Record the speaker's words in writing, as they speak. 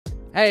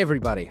Hey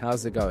everybody,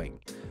 how's it going?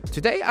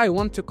 Today I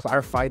want to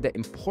clarify the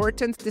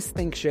important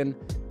distinction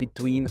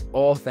between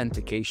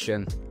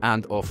authentication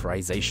and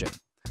authorization.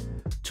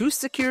 Two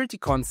security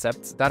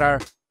concepts that are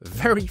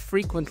very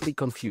frequently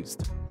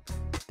confused.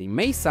 They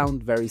may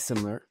sound very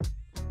similar,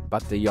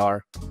 but they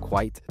are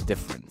quite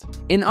different.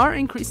 In our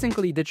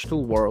increasingly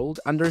digital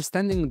world,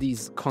 understanding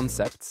these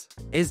concepts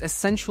is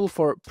essential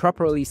for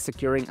properly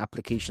securing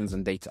applications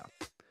and data.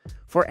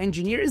 For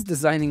engineers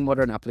designing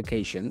modern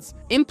applications,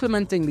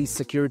 implementing these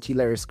security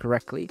layers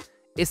correctly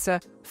is a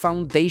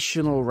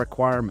foundational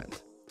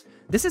requirement.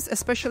 This is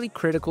especially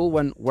critical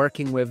when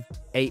working with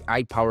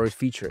AI-powered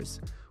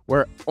features,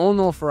 where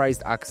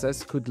unauthorized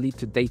access could lead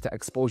to data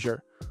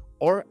exposure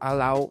or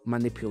allow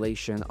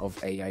manipulation of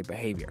AI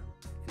behavior.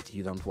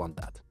 You don't want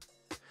that.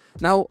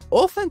 Now,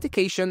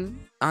 authentication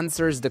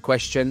answers the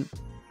question,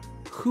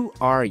 who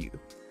are you?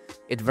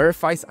 It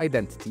verifies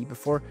identity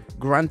before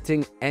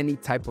granting any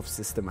type of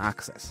system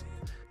access.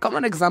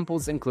 Common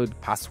examples include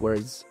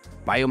passwords,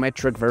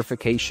 biometric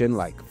verification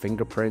like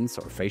fingerprints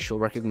or facial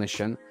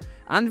recognition,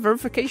 and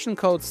verification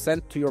codes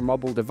sent to your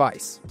mobile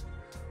device.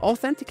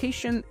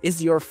 Authentication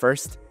is your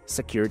first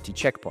security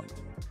checkpoint.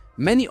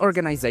 Many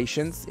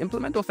organizations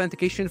implement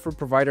authentication for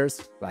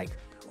providers like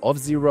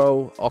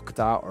Auth0,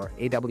 Okta, or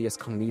AWS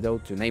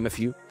Cognito, to name a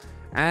few,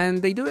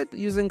 and they do it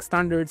using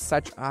standards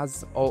such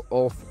as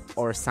OAuth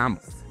or SAML.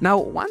 Now,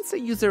 once a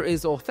user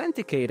is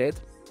authenticated,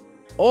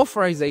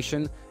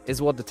 authorization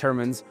is what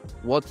determines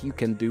what you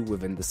can do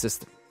within the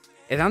system.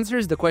 It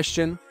answers the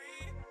question,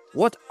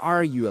 what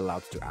are you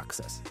allowed to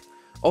access?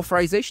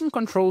 Authorization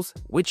controls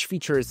which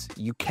features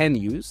you can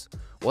use,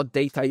 what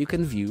data you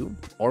can view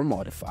or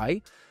modify,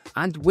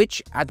 and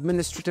which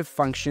administrative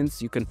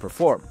functions you can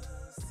perform.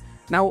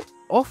 Now,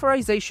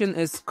 authorization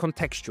is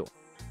contextual,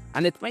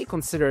 and it may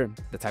consider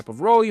the type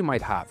of role you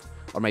might have,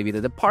 or maybe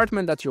the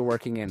department that you're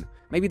working in,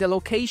 maybe the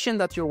location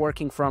that you're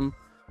working from,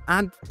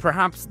 and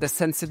perhaps the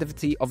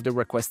sensitivity of the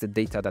requested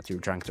data that you're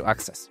trying to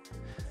access.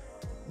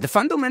 The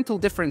fundamental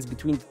difference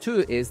between the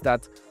two is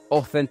that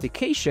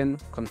authentication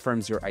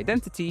confirms your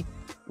identity,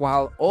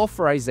 while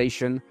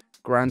authorization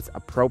grants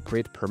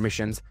appropriate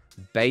permissions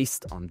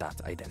based on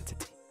that identity.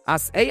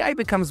 As AI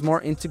becomes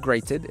more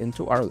integrated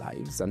into our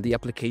lives and the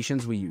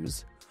applications we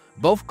use,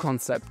 both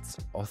concepts,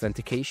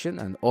 authentication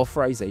and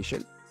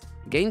authorization,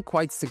 gain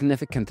quite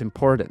significant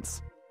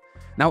importance.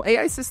 Now,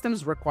 AI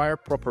systems require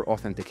proper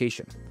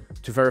authentication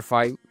to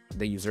verify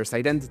the user's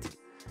identity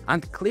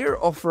and clear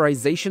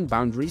authorization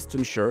boundaries to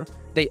ensure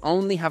they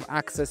only have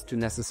access to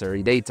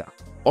necessary data.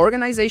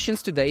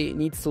 Organizations today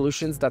need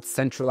solutions that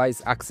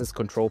centralize access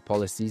control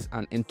policies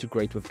and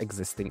integrate with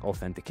existing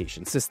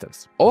authentication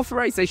systems.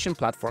 Authorization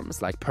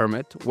platforms like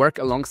Permit work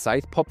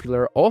alongside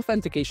popular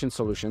authentication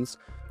solutions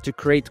to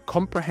create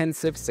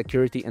comprehensive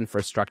security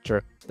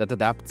infrastructure that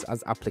adapts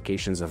as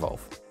applications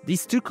evolve.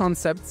 These two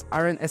concepts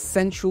are an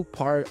essential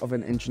part of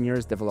an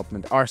engineer's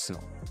development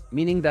arsenal,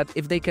 meaning that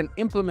if they can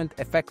implement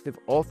effective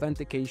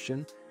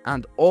authentication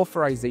and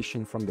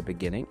authorization from the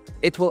beginning,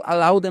 it will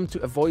allow them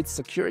to avoid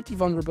security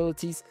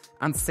vulnerabilities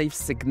and save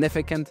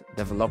significant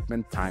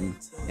development time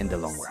in the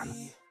long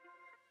run.